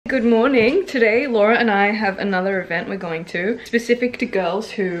Good morning. Today Laura and I have another event we're going to, specific to girls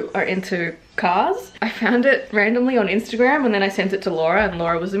who are into cars. I found it randomly on Instagram and then I sent it to Laura and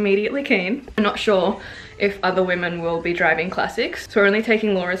Laura was immediately keen. I'm not sure if other women will be driving classics, so we're only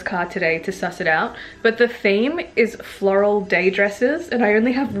taking Laura's car today to suss it out. But the theme is floral day dresses and I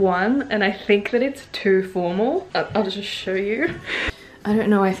only have one and I think that it's too formal. I'll just show you. I don't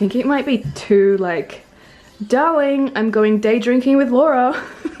know, I think it might be too like, darling, I'm going day drinking with Laura.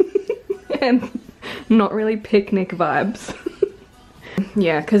 And not really picnic vibes.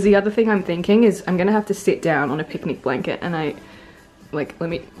 Yeah, because the other thing I'm thinking is I'm gonna have to sit down on a picnic blanket and let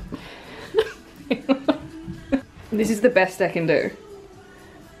me... This is the best I can do.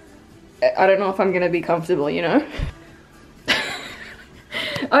 I don't know if I'm gonna be comfortable, you know?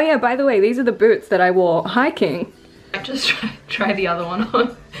 Oh yeah, by the way, these are the boots that I wore hiking. I'll just try the other one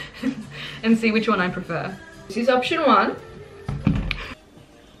on and see which one I prefer. This is option one.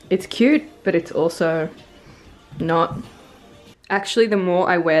 It's cute, but it's also not. Actually, the more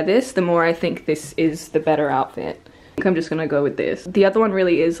I wear this, the more I think this is the better outfit. I think I'm just gonna go with this. The other one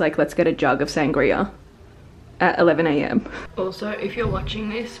really is like, let's get a jug of sangria at 11 AM. Also, if you're watching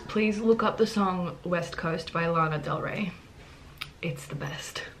this, please look up the song West Coast by Lana Del Rey. It's the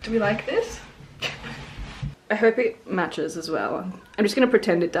best. Do we like this? I hope it matches as well. I'm just gonna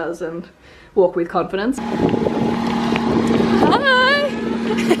pretend it does and walk with confidence. Hi!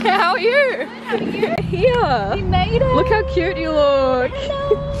 How are you? How are you? Here! You made it! Look how cute you look!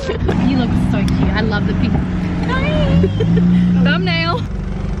 Hello. You look so cute. I love the pink. Thumbnail!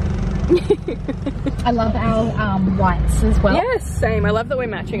 I love our whites as well. Yes, same. I love that we're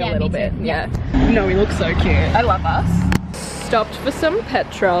matching a little bit. Yeah. No, we look so cute. I love us. Stopped for some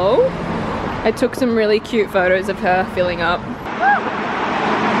petrol. I took some really cute photos of her filling up.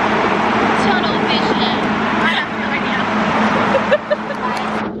 Tunnel vision. I have no idea.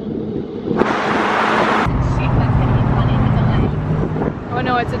 Oh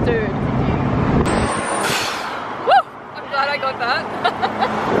no, it's a dude. Woo! I'm glad I got that.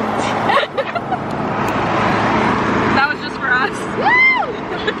 That was just for us. Woo!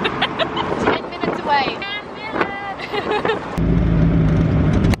 10 minutes away. 10 minutes.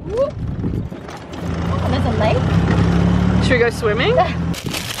 Oh, there's a lake. Should we go swimming?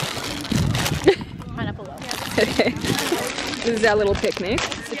 Pineapple well. Okay. This is our little picnic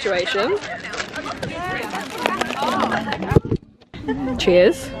situation.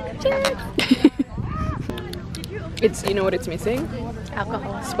 Cheers. Cheers. It's, you know what it's missing?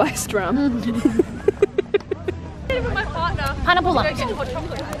 Alcohol. Spiced rum. Pineapple lunch.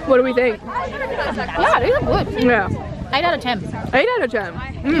 What do we think? Yeah, these are good. Yeah. 8 out of 10. 8 out of 10.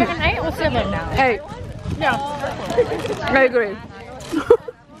 Mm. 8 or 7 now. 8. Yeah. I agree.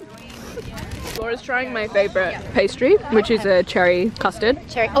 Laura's trying my favorite pastry, which is a cherry custard.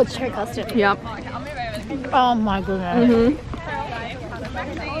 Cherry. Oh, cherry custard. Yep. Oh my goodness. Mm-hmm.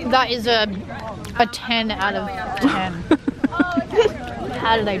 That is a 10 out of 10.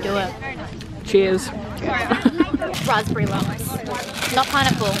 How do they do it? Cheers. Raspberry lumps. Not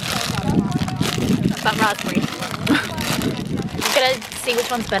pineapple, but raspberry. Gotta see which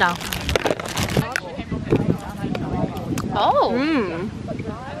one's better. Oh. Mm.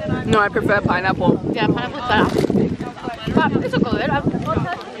 No, I prefer pineapple. Yeah, pineapple's better. But it's a good.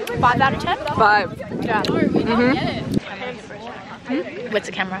 5 out of 10? 5. Yeah. Mm-hmm. Where's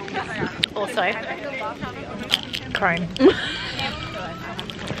the camera? Also, chrome.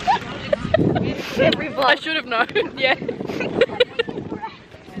 Every vlog. I should have known. Yeah.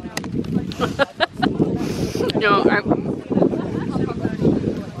 No,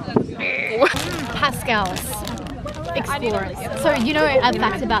 Pascal's Explorers. So you know a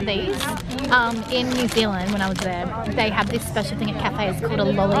fact about these? In New Zealand, when I was there, they have this special thing at cafes called a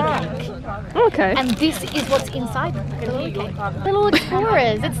lolly cake. okay. And this is what's inside the lolly cake. The little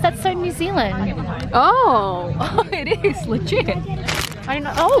Explorers. That's so New Zealand. Oh, it is legit. I don't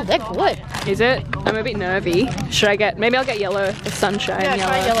know. Oh, they're good. Is it? I'm a bit nervy. Should I get, maybe I'll get yellow, the sunshine Yeah,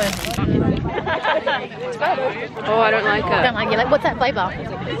 yellow. try yellow. Oh, I don't like I don't it. like yellow. What's that flavour?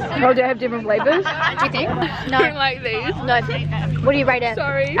 Oh, do they have different flavors? Do you think? I No. don't like these. No. What do you rate it?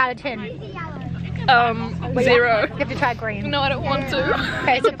 Sorry. Out of 10. 0. You have to try green. No, I don't want to.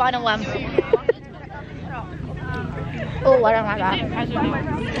 Okay, it's the final one. Oh, I don't like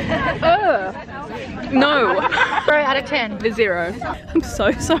that. No. 0 out of 10. The 0. I'm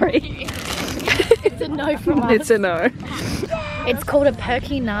so sorry. It's a no from us. It's a no. It's called a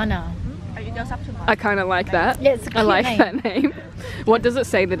perky nana. I kind of like that. Yeah, it's a cute I like name. that name. What does it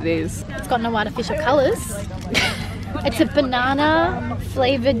say that it is? It's got no artificial colours. It's a banana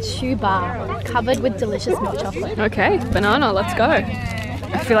flavoured chew bar covered with delicious milk chocolate. Okay, banana, let's go.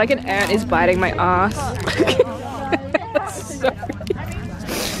 I feel like an ant is biting my ass. Sorry.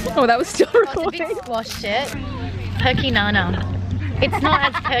 Oh, that was still recording. It's a big squash shit. Perky nana. It's not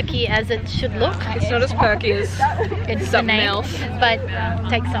as perky as it should look. It's not as perky as it's something else. But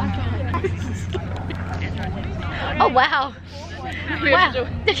take some. Oh wow. Wow.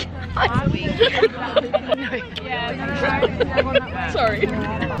 Sorry.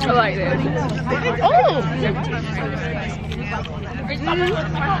 I like it. Oh!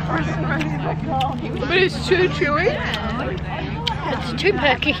 But it's too chewy. It's too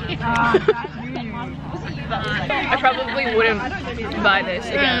perky. I probably wouldn't buy this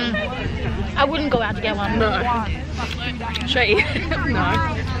again. I wouldn't go out to get one. No. Should I eat it?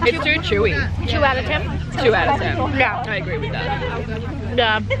 No. It's too chewy. 2 out of 10? 2 out of 10. Yeah. I agree with that.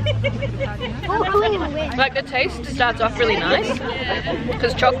 Yeah. Like the taste starts off really nice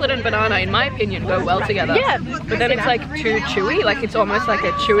because chocolate and banana, in my opinion, go well together. Yeah. But then it's like too chewy, like it's almost like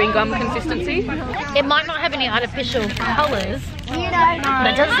a chewing gum consistency. It might not have any artificial colours, but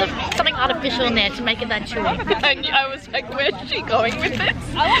it does have something artificial in there to make it that chewy. And I was like, where's she going with this?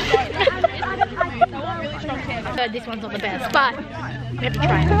 So this one's not the best, but we have to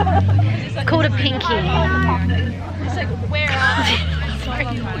try it. It's called a pinky. It's like, where are we? Sorry.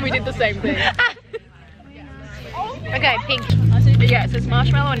 We did the same thing. Okay, pink. Yeah, it says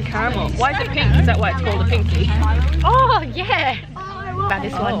marshmallow and caramel. Why is it pink? Is that why it's called a pinky? Oh, yeah. About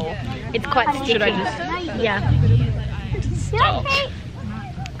this one. It's quite sticky. Should I just... Yeah. Stop.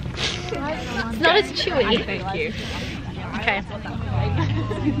 It's not as chewy. Thank you. Okay.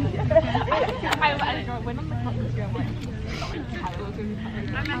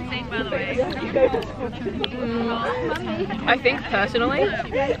 I think personally,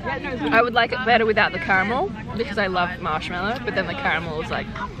 I would like it better without the caramel because I love marshmallow, but then the caramel is like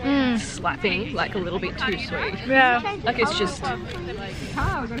slapping, like a little bit too sweet. Yeah. Like it's just...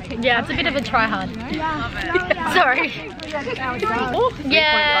 Yeah, it's a bit of a try hard. Sorry.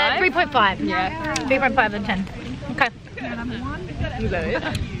 Yeah, 3.5. Yeah. 3.5 out of 10. Okay. Is that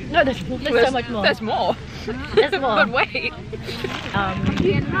it? No, there's so much more. There's more. There's more. But wait.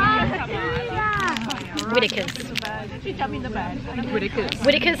 Whittaker's.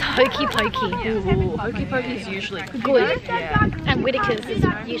 Whittaker's Hokey Pokey. Ooh, Hokey Pokey is usually good. Yeah. And Whittaker's is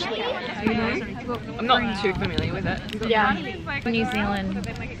usually I'm not too familiar with it. yeah. New Zealand.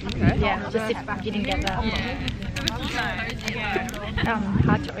 Okay. Yeah, just if you didn't get that.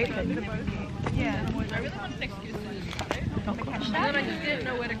 Hard to open. Oh gosh.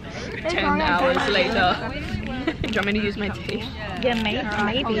 10 hours later. Do you want me to use my teeth? Yeah, maybe.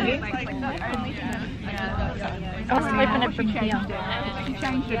 I'll open it from here.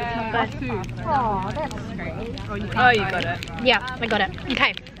 But, Oh, you got it. yeah, I got it.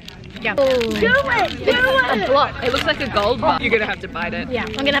 Okay. Yeah. Do it! Do it! A block. It looks like a gold bar. You're gonna have to bite it. Yeah,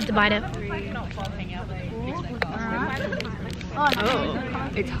 I'm gonna have to bite it.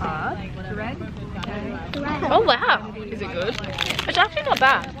 Oh, it's hard. Oh wow. Is it good? It's actually not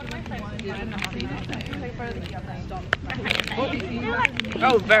bad.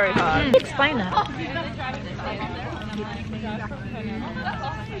 Oh, very hard. Explain that.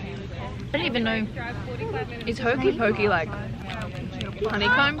 I don't even know. Is Hokey Pokey like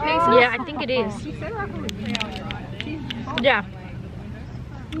honeycomb pieces? Yeah, I think it is. Yeah.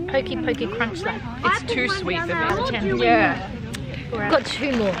 Hokey Pokey Crunch Slap. It's too sweet for me. 10. Yeah. Got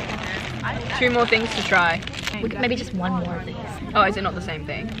 2 more. 2 more things to try. Maybe just 1 more of these. Oh, is it not the same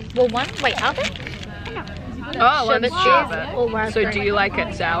thing? Well, one. Wait, are they? Oh, one's Sherbet cheese sherbet. or So raspberry? do you like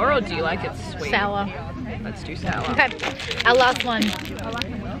it sour or do you like it sweet? Sour. Let's do sour. Okay. Our last one.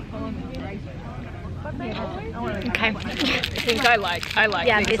 Okay. I think I like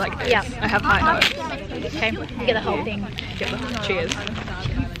Yeah, things this- like this. yeah. I have high hopes. Okay. You get the whole thing. Cheers.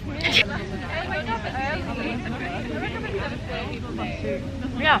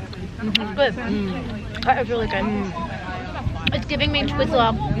 Yeah. Good. That is really good. It's giving me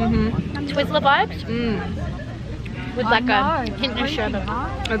Twizzler. Twizzler vibes. With like a hint of sherbet.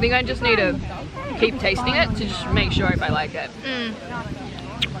 I think I just need to keep tasting it to just make sure if I like it.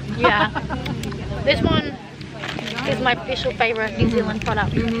 Yeah. This one is my official favourite New Zealand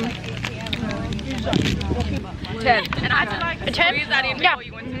product. 10. And I had to like A 10? squeeze that in Yeah. before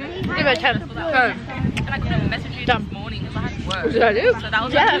you went to Give it a 10. Oh, and I couldn't message you Done. this morning because I had to work. what did I do? So that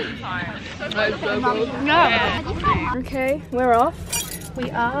was Yeah. a good time. That's so cool. Yeah. Okay, we're off. We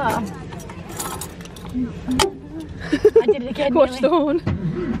are. I did it again. Watch the horn.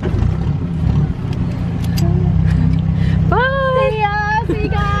 Bye. See ya. See you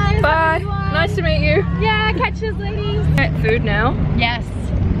guys. Bye. Nice to meet you. Yeah, catch us, ladies. Food now. Yes.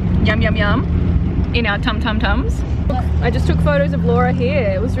 Yum yum yum. in our tum-tum-tums. I just took photos of Laura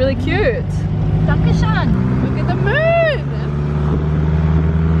here. It was really cute. Dankeschön. Look at the moon.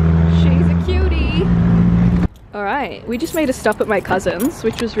 She's a cutie. Alright, we just made a stop at my cousin's,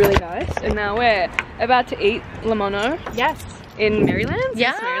 which was really nice. And now we're about to eat lamono. Yes. In Maryland?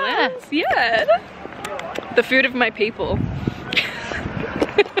 Yeah. Maryland? Yeah. The food of my people.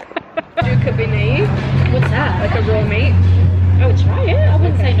 Do kabini, What's that? like a raw meat. I would try it. I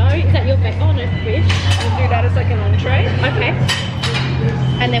wouldn't say no. Is that your best? Oh no, fish. We'll do that as like an entree. Okay.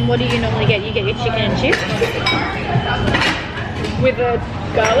 And then what do you normally get? You get your chicken and chips? With a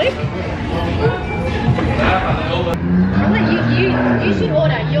garlic. I'll let you should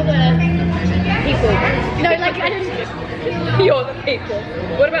order. You're the people. No, like I don't. You're the people.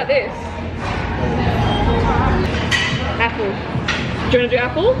 What about this? Apple. Do you want to do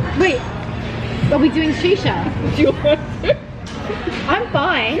apple? Wait, are we doing shisha? Do you want to? I'm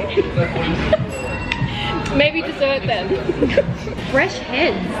fine. Maybe dessert then. Fresh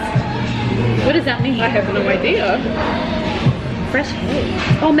heads. What does that mean? I have no idea. Fresh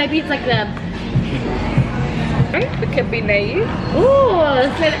heads. Oh, maybe it's like the. The kabini. Oh,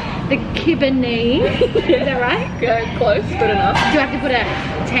 so the kibani. Is that right? Close, good enough. Do I have to put a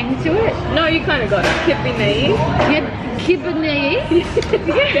tang to it? No, you kind of got it. Kabini. Yeah, kibani.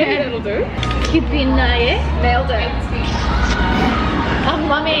 Yeah, that'll do. Kibani. Nailed it.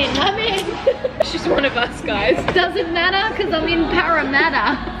 I'm in. She's one of us, guys. Doesn't matter because I'm in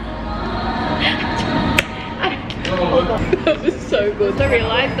Parramatta. That was so good. I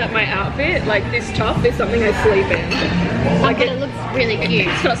realised that my outfit, like this top, is something I sleep in. Like it looks really cute.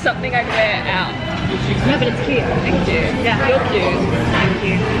 It's not something I wear out. No, but it's cute. Thank you. Yeah. You're cute. Thank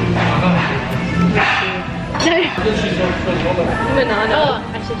you. Banana. Oh,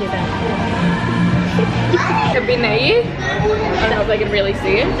 I should do that. Kabini. I don't know if they can really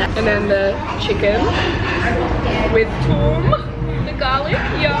see it. And then the chicken with toom, the garlic.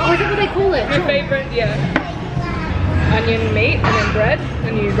 Oh, is Yeah. that what they call it? My favourite, yeah. Onion meat and then bread,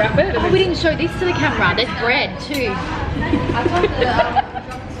 and you wrap it. Oh, we didn't show this to the camera. There's bread too.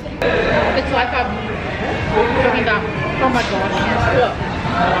 It's like I'm talking about. Oh my gosh. What?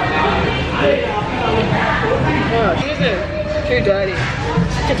 Oh, Jesus. Too dirty.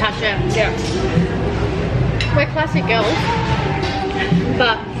 To touch it. Yeah. We're classic girls,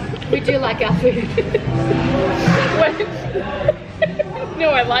 but we do like our food. Wait. No,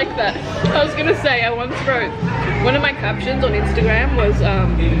 I like that. I was gonna say, I once wrote, one of my captions on Instagram was,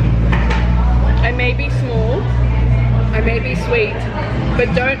 I may be small, I may be sweet,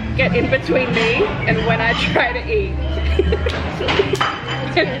 but don't get in between me and when I try to eat.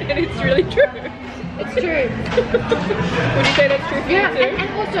 and it's really true. It's true. Would you say that's true for Yeah, you too? and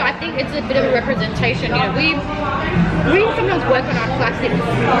also I think it's a bit of a representation. You know, we sometimes work on our classics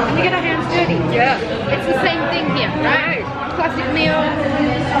and we get our hands dirty. Yeah. It's the same thing here, right? Classic meal.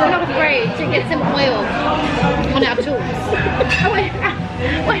 We're not afraid to get some oil on our tools. Oh wait,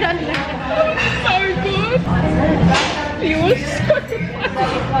 wait, I don't know. So good. You were so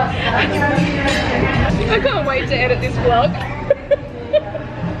funny. I can't wait to edit this vlog.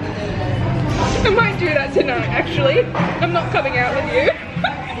 I might do that tonight, actually. I'm not coming out with you.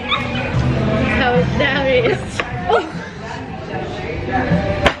 How that is.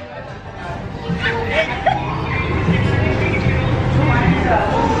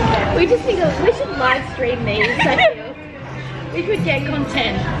 We just think we should live stream these, I feel. We could get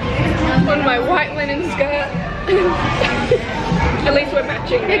content. On my white linen skirt. At least we're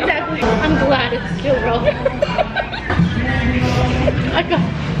matching now. Exactly. I'm glad it's still rolling. I got.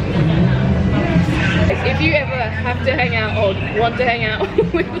 If you ever have to hang out or want to hang out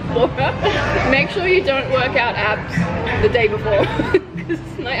with Laura, make sure you don't work out abs the day before. Because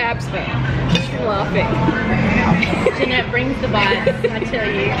my abs hurt just from laughing. Janette brings the vibes, I tell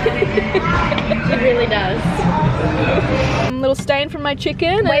you. She really does. A little stain from my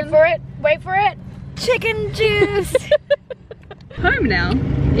chicken. Wait for it. Wait for it. Chicken juice. Home now.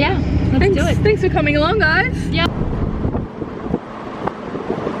 Yeah, let's do it. Thanks for coming along, guys. Yeah.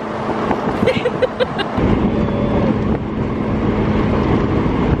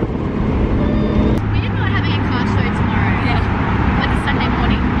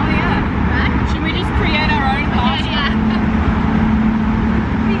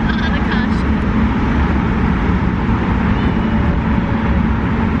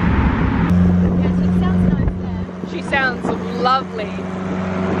 Lovely.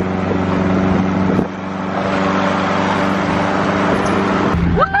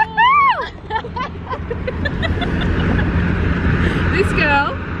 This girl.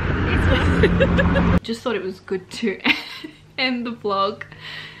 Just thought it was good to end the vlog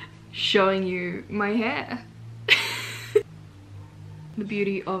showing you my hair. The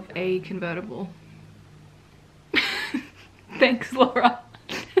beauty of a convertible. Thanks, Laura.